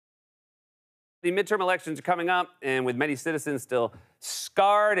The midterm elections are coming up, and with many citizens still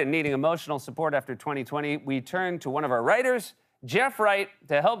scarred and needing emotional support after 2020, we turn to one of our writers, Jeff Wright,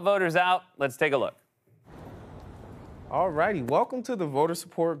 to help voters out. Let's take a look. All righty, welcome to the voter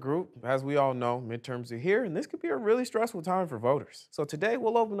support group. As we all know, midterms are here, and this could be a really stressful time for voters. So today,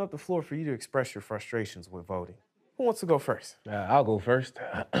 we'll open up the floor for you to express your frustrations with voting. Who wants to go first? I'll go first.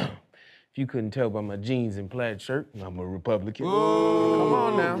 If you couldn't tell by my jeans and plaid shirt, I'm a Republican. Whoa. Come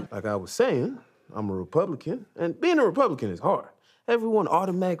on now. Like I was saying, I'm a Republican, and being a Republican is hard. Everyone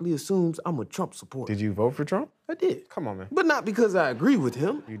automatically assumes I'm a Trump supporter. Did you vote for Trump? I did. Come on, man. But not because I agree with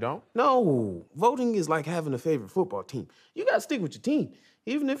him. You don't? No. Voting is like having a favorite football team. You gotta stick with your team,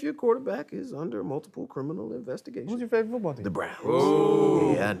 even if your quarterback is under multiple criminal investigation. Who's your favorite football team? The Browns.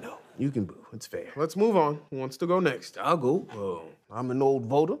 Whoa. Yeah, I know. You can boo. It's fair. Let's move on. Who wants to go next? I'll go. I'm an old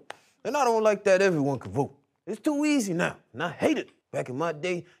voter, and I don't like that everyone can vote. It's too easy now, and I hate it. Back in my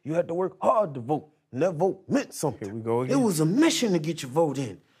day, you had to work hard to vote, and that vote meant something. Here we go again. It was a mission to get your vote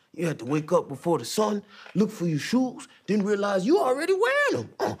in. You had to wake up before the sun, look for your shoes, then realize you already wearing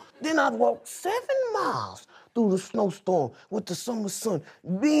them. Then I'd walk 7 miles through the snowstorm with the summer sun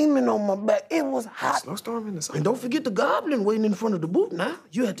beaming on my back. It was hot. Snowstorm in the sun. And don't forget the goblin waiting in front of the booth now.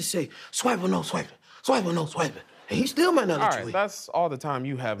 You had to say, swipe or no swipe it, swipe or no swipe it. And he still might not let you in. All right, that's all the time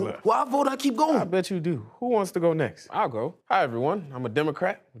you have left. Well, I vote, I keep going. I bet you do. Who wants to go next? I'll go. Hi, everyone. I'm a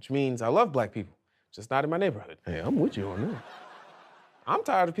Democrat, which means I love black people, just not in my neighborhood. Hey, I'm with you on that. I'm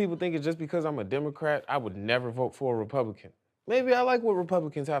tired of people thinking just because I'm a Democrat, I would never vote for a Republican. Maybe I like what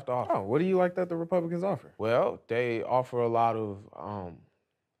Republicans have to offer. Oh, what do you like that the Republicans offer? Well, they offer a lot of,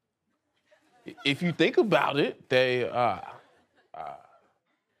 if you think about it, they, I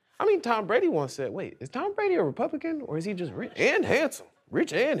mean, Tom Brady once said, wait, is Tom Brady a Republican or is he just rich? And handsome.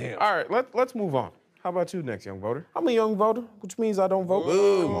 Rich and handsome. All right, let's move on. How about you next, young voter? I'm a young voter, which means I don't vote.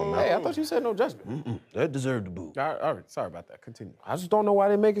 Whoa. Hey, I thought you said no judgment. That deserved the boo. All right, sorry about that. Continue. I just don't know why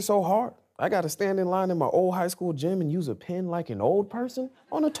they make it so hard. I gotta stand in line in my old high school gym and use a pen like an old person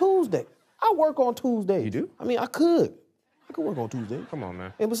on a Tuesday. I work on Tuesdays. You do? I mean, I could work on Tuesdays. Come on,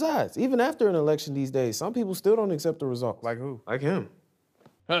 man. And besides, even after an election these days, some people still don't accept the results. Like who? Like him.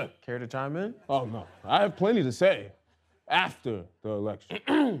 Huh. Care to chime in? Oh, no. I have plenty to say after the election.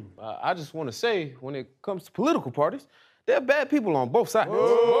 I just want to say, when it comes to political parties, there are bad people on both sides.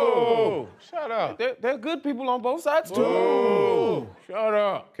 Whoa. Shut up. There are good people on both sides, too. Whoa. Shut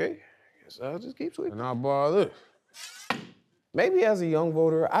up. Okay, guess I'll just keep sweeping. And I'll borrow this. Maybe as a young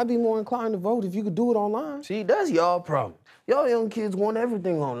voter, I'd be more inclined to vote if you could do it online. See, that's y'all problem. Y'all young kids want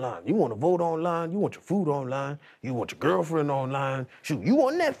everything online. You want to vote online, you want your food online, you want your girlfriend online. Shoot, you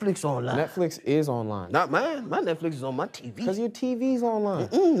want Netflix online. Netflix is online. Not mine. My Netflix is on my TV. Because your TV's online.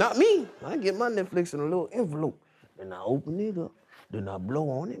 Not me. I get my Netflix in a little envelope. Then I open it up. Then I blow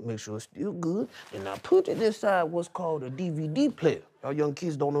on it, make sure it's still good. Then I put it inside what's called a DVD player. Y'all young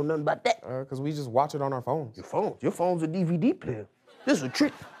kids don't know nothing about that. Because we just watch it on our phones. Your phone's a DVD player. This is a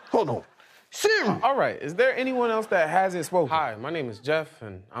trick. Hold on. Siri! All right, is there anyone else that hasn't spoken? Hi, my name is Jeff,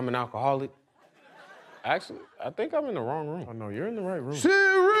 and I'm an alcoholic. Actually, I think I'm in the wrong room. Oh, no, you're in the right room.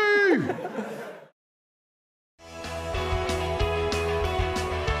 Siri!